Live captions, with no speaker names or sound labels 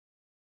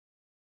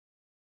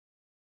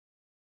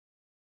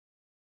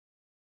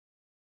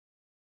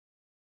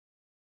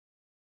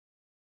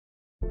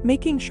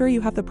Making sure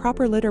you have the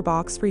proper litter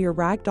box for your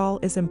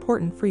ragdoll is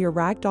important for your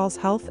ragdoll's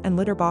health and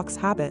litter box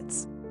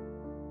habits.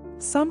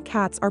 Some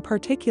cats are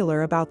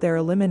particular about their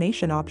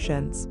elimination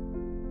options.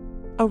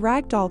 A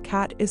ragdoll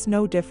cat is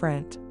no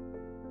different.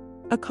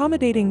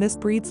 Accommodating this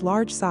breed's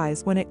large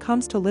size when it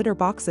comes to litter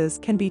boxes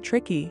can be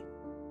tricky.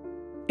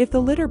 If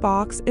the litter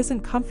box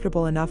isn't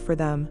comfortable enough for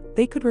them,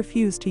 they could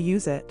refuse to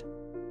use it.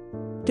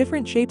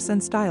 Different shapes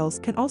and styles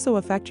can also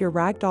affect your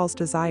ragdoll's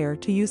desire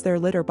to use their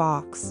litter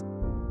box.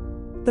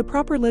 The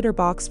proper litter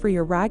box for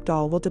your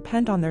ragdoll will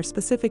depend on their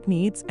specific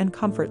needs and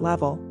comfort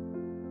level.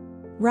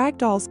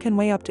 Ragdolls can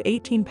weigh up to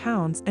 18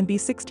 pounds and be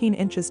 16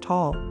 inches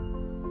tall.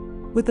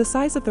 With the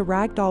size of the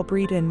ragdoll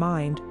breed in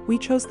mind, we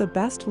chose the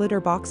best litter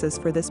boxes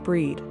for this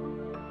breed.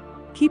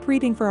 Keep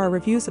reading for our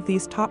reviews of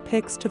these top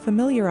picks to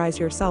familiarize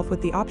yourself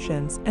with the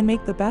options and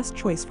make the best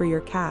choice for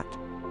your cat.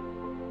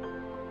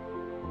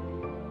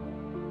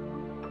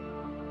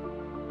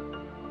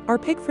 Our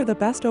pick for the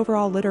best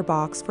overall litter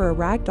box for a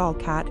ragdoll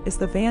cat is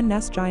the Van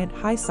Ness Giant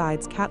High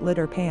Sides Cat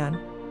Litter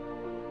Pan.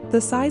 The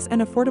size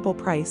and affordable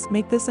price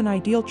make this an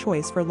ideal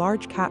choice for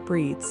large cat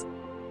breeds.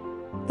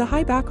 The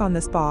high back on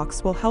this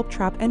box will help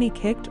trap any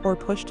kicked or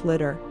pushed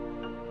litter.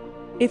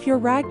 If your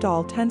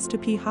ragdoll tends to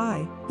pee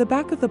high, the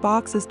back of the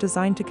box is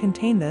designed to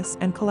contain this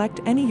and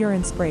collect any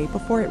urine spray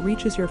before it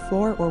reaches your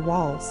floor or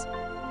walls.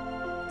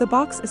 The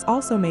box is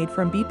also made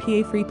from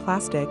BPA-free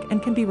plastic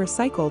and can be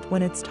recycled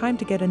when it's time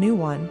to get a new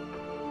one.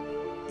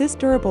 This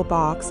durable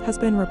box has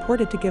been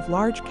reported to give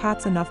large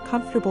cats enough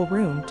comfortable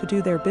room to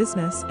do their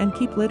business and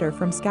keep litter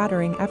from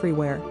scattering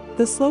everywhere.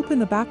 The slope in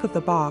the back of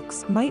the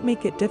box might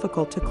make it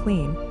difficult to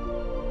clean.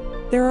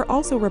 There are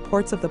also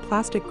reports of the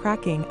plastic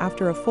cracking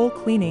after a full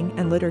cleaning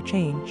and litter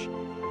change.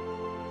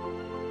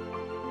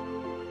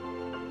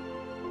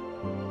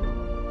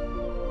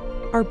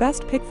 Our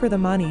best pick for the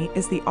money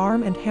is the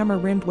Arm & Hammer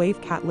Rimmed Wave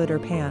Cat Litter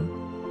Pan.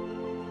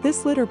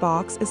 This litter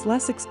box is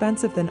less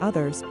expensive than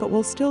others but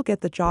will still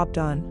get the job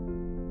done.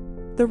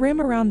 The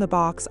rim around the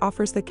box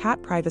offers the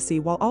cat privacy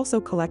while also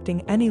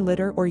collecting any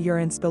litter or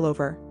urine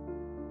spillover.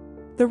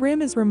 The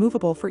rim is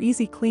removable for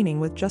easy cleaning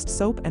with just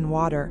soap and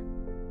water.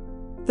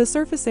 The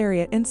surface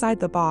area inside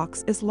the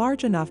box is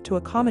large enough to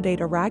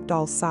accommodate a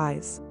ragdoll's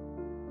size.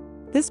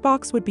 This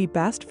box would be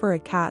best for a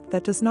cat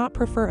that does not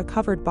prefer a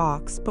covered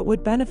box but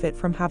would benefit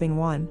from having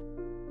one.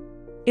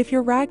 If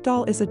your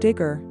ragdoll is a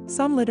digger,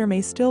 some litter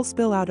may still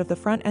spill out of the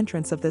front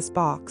entrance of this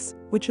box,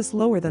 which is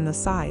lower than the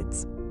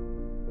sides.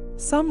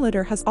 Some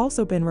litter has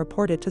also been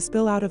reported to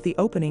spill out of the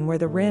opening where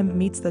the rim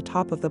meets the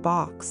top of the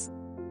box.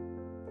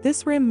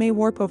 This rim may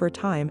warp over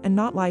time and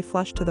not lie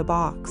flush to the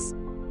box.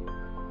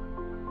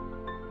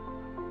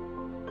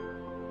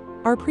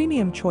 Our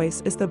premium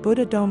choice is the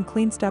Buddha Dome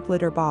Clean Step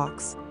Litter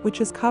Box,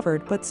 which is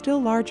covered but still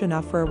large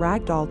enough for a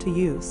ragdoll to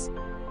use.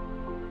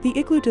 The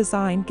igloo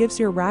design gives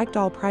your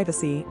ragdoll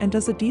privacy and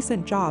does a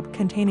decent job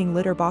containing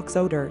litter box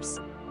odors.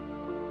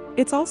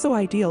 It's also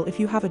ideal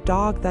if you have a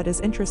dog that is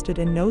interested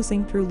in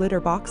nosing through litter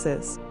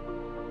boxes.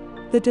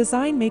 The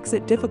design makes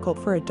it difficult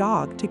for a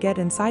dog to get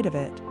inside of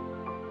it.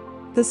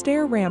 The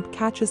stair ramp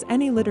catches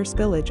any litter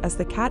spillage as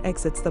the cat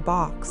exits the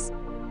box.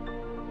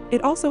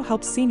 It also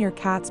helps senior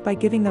cats by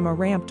giving them a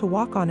ramp to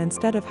walk on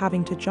instead of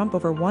having to jump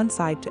over one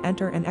side to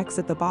enter and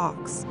exit the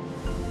box.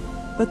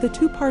 But the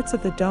two parts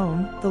of the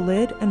dome, the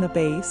lid and the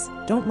base,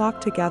 don't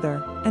lock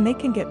together, and they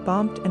can get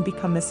bumped and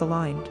become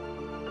misaligned.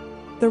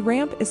 The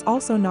ramp is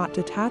also not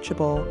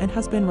detachable and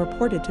has been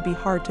reported to be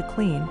hard to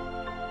clean.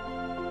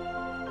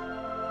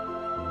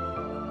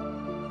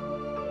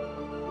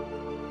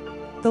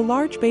 The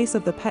large base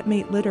of the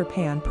PetMate litter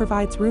pan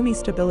provides roomy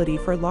stability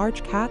for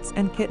large cats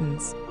and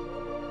kittens.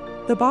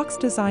 The box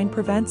design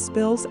prevents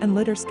spills and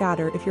litter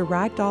scatter if your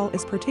ragdoll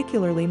is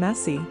particularly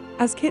messy,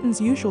 as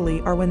kittens usually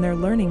are when they're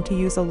learning to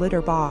use a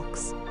litter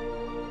box.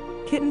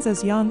 Kittens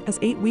as young as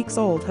 8 weeks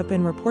old have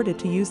been reported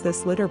to use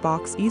this litter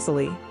box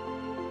easily.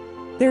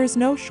 There is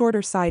no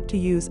shorter side to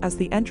use as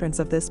the entrance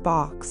of this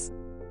box.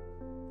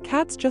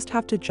 Cats just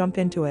have to jump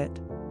into it.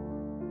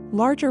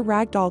 Larger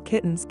ragdoll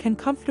kittens can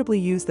comfortably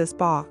use this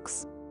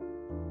box.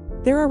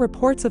 There are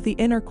reports of the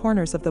inner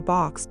corners of the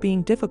box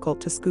being difficult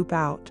to scoop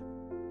out.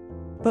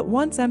 But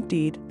once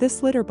emptied,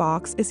 this litter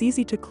box is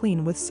easy to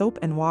clean with soap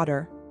and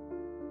water.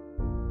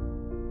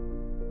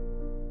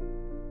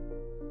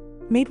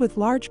 Made with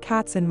large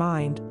cats in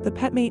mind, the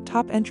PetMate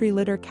Top Entry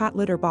Litter Cat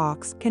Litter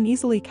Box can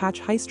easily catch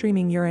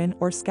high-streaming urine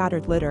or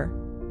scattered litter.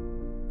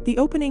 The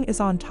opening is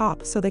on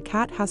top so the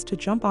cat has to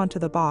jump onto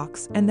the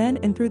box and then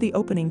in through the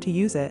opening to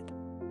use it.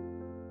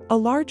 A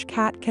large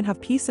cat can have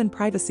peace and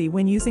privacy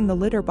when using the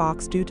litter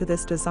box due to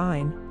this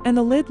design, and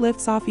the lid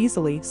lifts off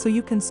easily so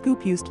you can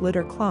scoop used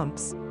litter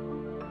clumps.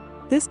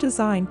 This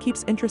design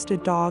keeps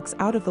interested dogs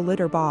out of the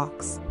litter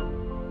box.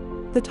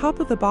 The top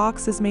of the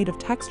box is made of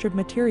textured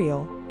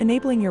material,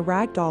 enabling your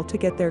ragdoll to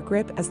get their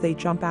grip as they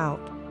jump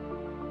out.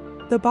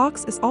 The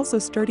box is also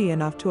sturdy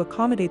enough to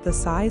accommodate the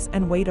size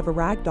and weight of a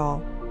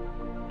ragdoll.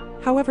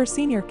 However,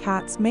 senior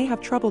cats may have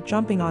trouble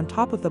jumping on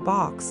top of the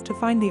box to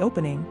find the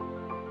opening.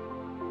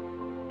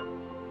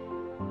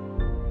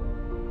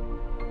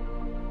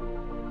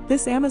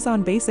 This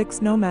Amazon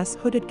Basics No Mess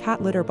hooded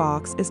cat litter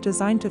box is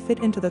designed to fit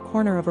into the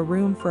corner of a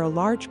room for a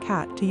large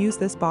cat to use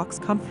this box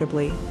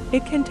comfortably.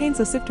 It contains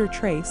a sifter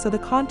tray so the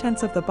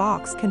contents of the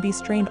box can be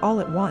strained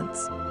all at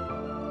once.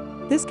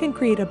 This can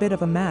create a bit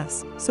of a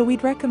mess, so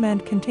we'd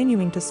recommend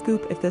continuing to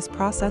scoop if this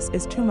process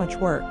is too much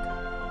work.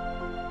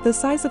 The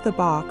size of the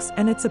box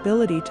and its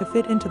ability to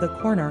fit into the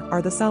corner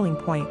are the selling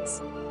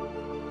points.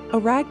 A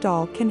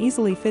Ragdoll can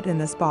easily fit in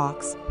this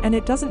box, and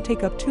it doesn't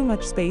take up too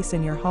much space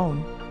in your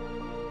home.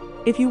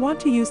 If you want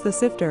to use the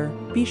sifter,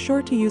 be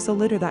sure to use a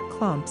litter that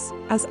clumps,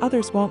 as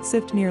others won't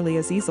sift nearly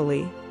as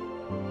easily.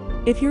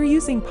 If you're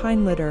using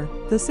pine litter,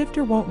 the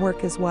sifter won't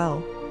work as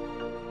well.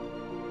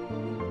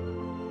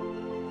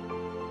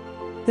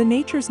 The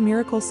Nature's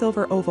Miracle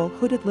Silver Oval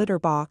Hooded Litter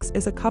Box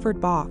is a covered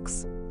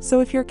box,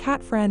 so if your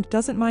cat friend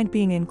doesn't mind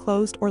being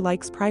enclosed or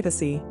likes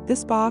privacy,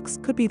 this box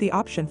could be the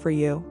option for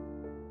you.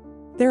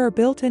 There are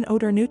built-in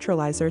odor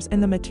neutralizers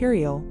in the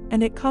material,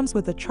 and it comes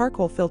with a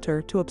charcoal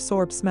filter to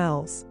absorb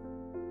smells.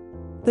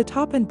 The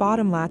top and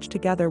bottom latch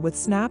together with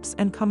snaps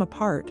and come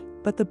apart,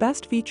 but the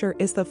best feature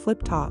is the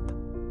flip top.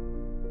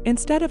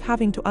 Instead of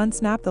having to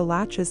unsnap the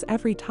latches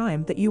every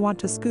time that you want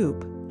to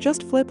scoop,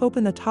 just flip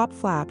open the top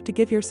flap to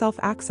give yourself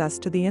access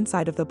to the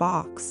inside of the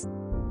box.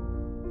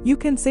 You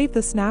can save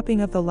the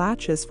snapping of the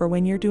latches for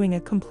when you're doing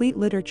a complete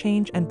litter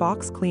change and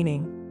box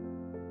cleaning.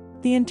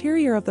 The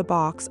interior of the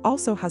box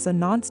also has a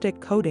non-stick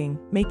coating,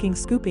 making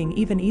scooping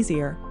even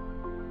easier.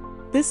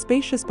 This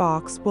spacious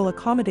box will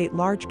accommodate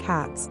large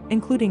cats,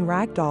 including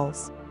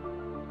ragdolls.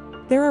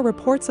 There are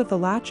reports of the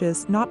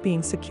latches not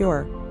being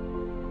secure.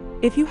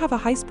 If you have a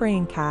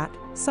high-spraying cat,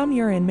 some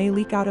urine may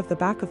leak out of the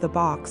back of the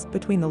box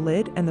between the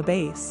lid and the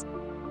base.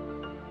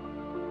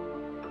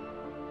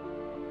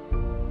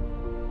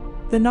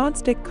 The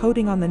non-stick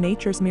coating on the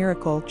Nature's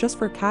Miracle Just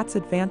for Cats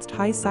advanced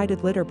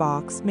high-sided litter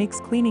box makes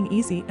cleaning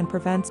easy and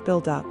prevents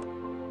buildup.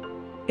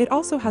 It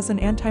also has an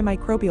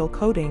antimicrobial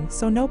coating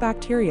so no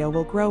bacteria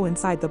will grow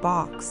inside the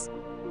box.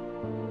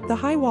 The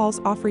high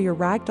walls offer your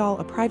Ragdoll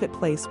a private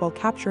place while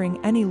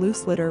capturing any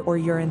loose litter or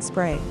urine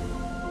spray.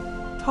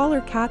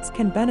 Taller cats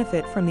can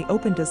benefit from the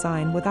open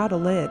design without a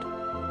lid.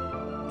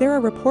 There are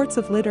reports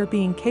of litter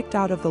being kicked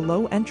out of the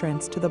low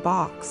entrance to the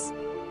box.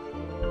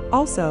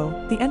 Also,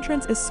 the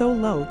entrance is so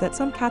low that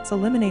some cats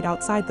eliminate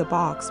outside the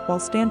box while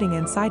standing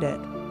inside it.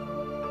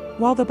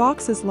 While the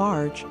box is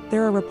large,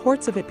 there are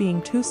reports of it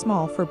being too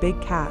small for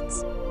big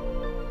cats.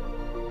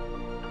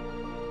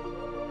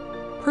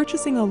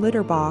 Purchasing a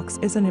litter box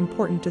is an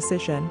important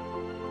decision.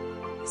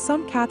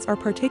 Some cats are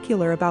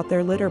particular about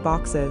their litter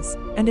boxes,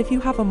 and if you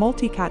have a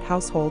multi-cat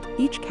household,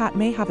 each cat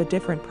may have a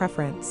different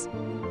preference.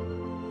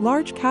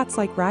 Large cats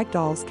like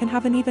ragdolls can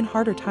have an even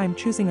harder time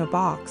choosing a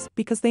box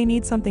because they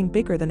need something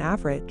bigger than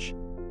average.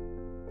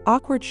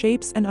 Awkward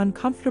shapes and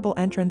uncomfortable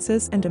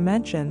entrances and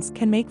dimensions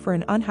can make for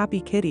an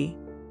unhappy kitty.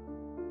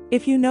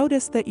 If you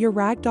notice that your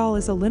ragdoll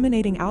is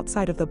eliminating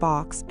outside of the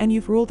box and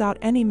you've ruled out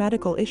any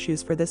medical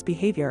issues for this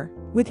behavior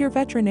with your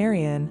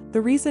veterinarian,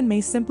 the reason may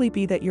simply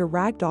be that your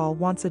ragdoll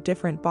wants a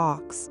different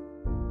box.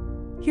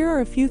 Here are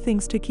a few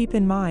things to keep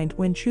in mind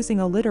when choosing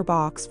a litter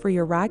box for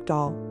your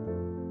ragdoll.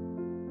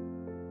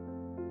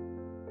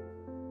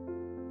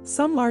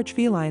 Some large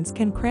felines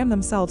can cram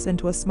themselves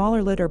into a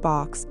smaller litter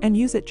box and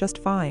use it just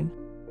fine.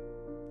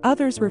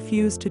 Others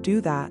refuse to do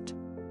that.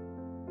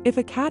 If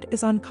a cat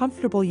is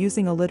uncomfortable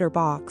using a litter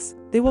box,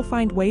 they will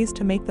find ways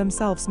to make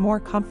themselves more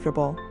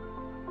comfortable.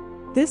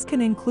 This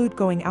can include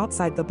going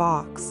outside the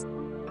box.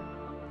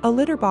 A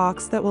litter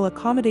box that will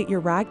accommodate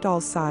your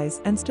ragdoll's size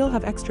and still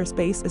have extra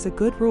space is a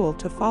good rule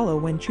to follow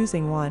when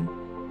choosing one.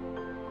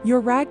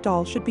 Your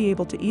ragdoll should be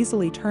able to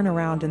easily turn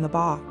around in the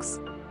box.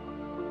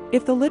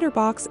 If the litter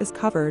box is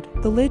covered,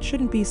 the lid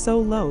shouldn't be so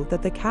low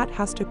that the cat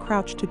has to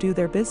crouch to do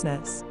their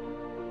business.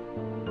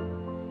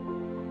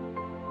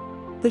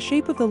 The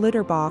shape of the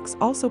litter box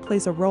also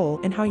plays a role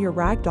in how your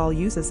ragdoll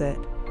uses it.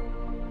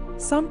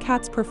 Some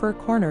cats prefer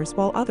corners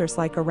while others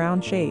like a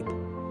round shape.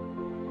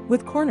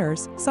 With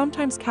corners,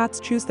 sometimes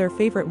cats choose their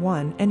favorite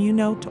one and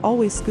to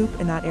always scoop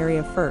in that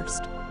area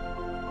first.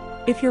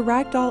 If your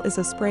ragdoll is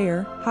a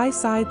sprayer, high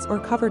sides or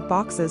covered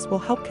boxes will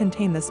help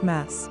contain this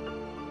mess.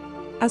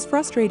 As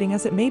frustrating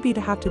as it may be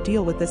to have to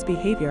deal with this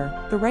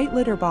behavior, the right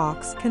litter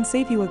box can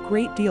save you a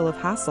great deal of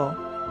hassle.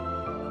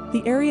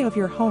 The area of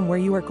your home where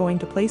you are going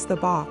to place the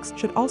box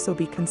should also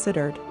be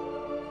considered.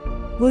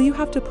 Will you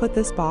have to put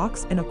this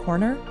box in a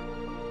corner?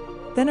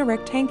 Then a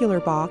rectangular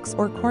box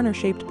or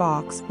corner-shaped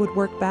box would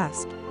work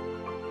best.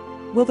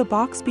 Will the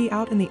box be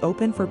out in the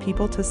open for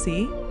people to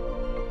see?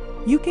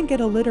 You can get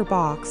a litter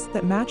box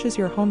that matches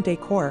your home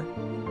decor.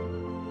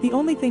 The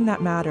only thing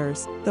that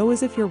matters, though,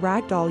 is if your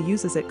ragdoll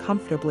uses it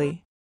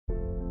comfortably.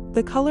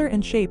 The color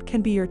and shape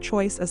can be your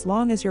choice as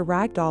long as your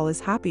ragdoll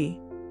is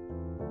happy.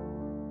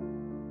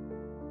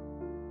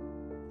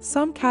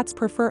 Some cats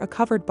prefer a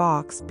covered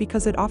box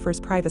because it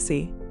offers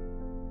privacy.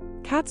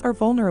 Cats are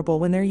vulnerable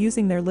when they're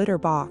using their litter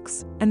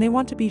box, and they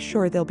want to be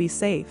sure they'll be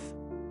safe.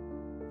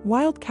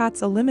 Wild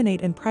cats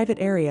eliminate in private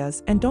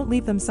areas and don't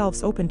leave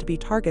themselves open to be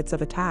targets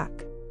of attack.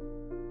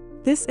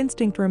 This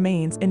instinct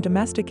remains in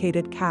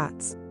domesticated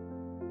cats.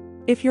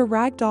 If your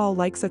ragdoll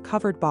likes a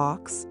covered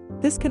box,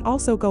 this can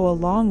also go a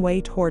long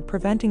way toward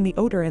preventing the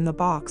odor in the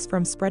box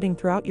from spreading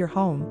throughout your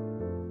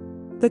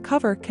home. The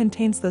cover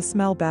contains the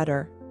smell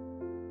better.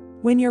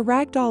 When your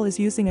ragdoll is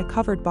using a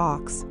covered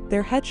box,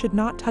 their head should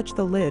not touch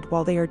the lid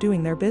while they are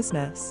doing their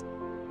business.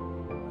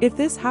 If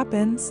this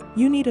happens,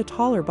 you need a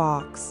taller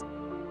box.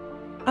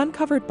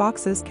 Uncovered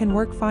boxes can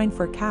work fine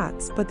for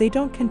cats, but they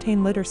don't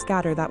contain litter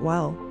scatter that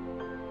well.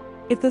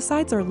 If the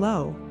sides are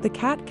low, the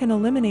cat can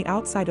eliminate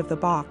outside of the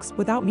box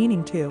without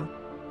meaning to.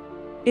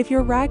 If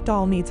your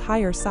ragdoll needs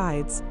higher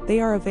sides, they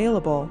are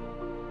available.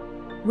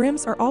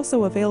 Rims are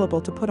also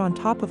available to put on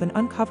top of an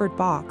uncovered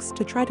box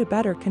to try to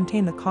better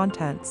contain the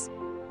contents.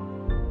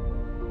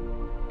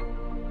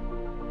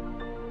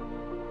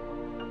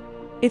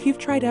 If you've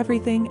tried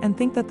everything and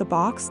think that the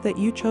box that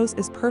you chose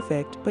is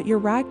perfect but your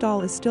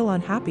ragdoll is still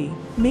unhappy,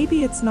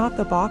 maybe it's not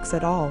the box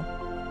at all.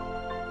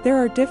 There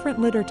are different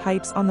litter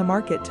types on the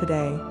market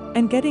today,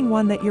 and getting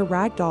one that your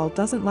ragdoll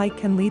doesn't like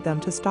can lead them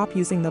to stop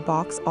using the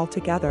box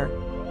altogether.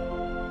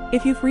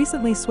 If you've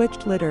recently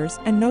switched litters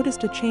and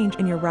noticed a change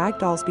in your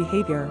ragdoll's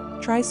behavior,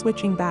 try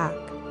switching back.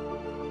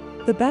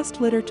 The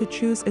best litter to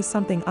choose is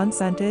something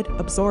unscented,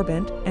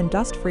 absorbent, and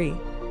dust-free.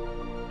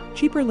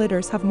 Cheaper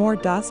litters have more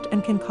dust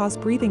and can cause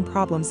breathing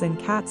problems in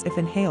cats if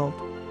inhaled.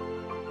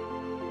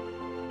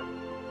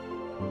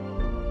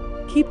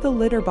 Keep the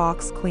litter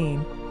box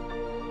clean.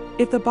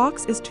 If the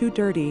box is too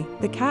dirty,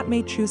 the cat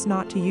may choose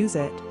not to use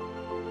it.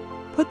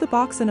 Put the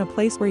box in a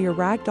place where your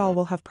ragdoll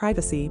will have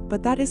privacy,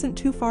 but that isn't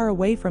too far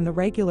away from the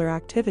regular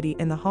activity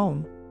in the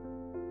home.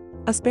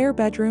 A spare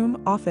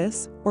bedroom,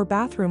 office, or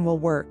bathroom will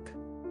work.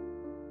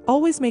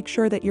 Always make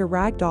sure that your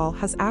ragdoll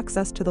has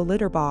access to the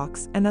litter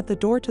box and that the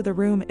door to the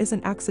room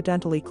isn't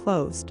accidentally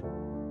closed.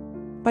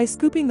 By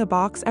scooping the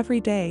box every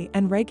day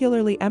and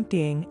regularly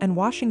emptying and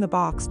washing the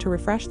box to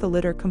refresh the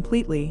litter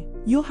completely,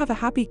 you'll have a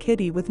happy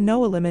kitty with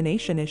no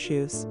elimination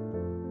issues.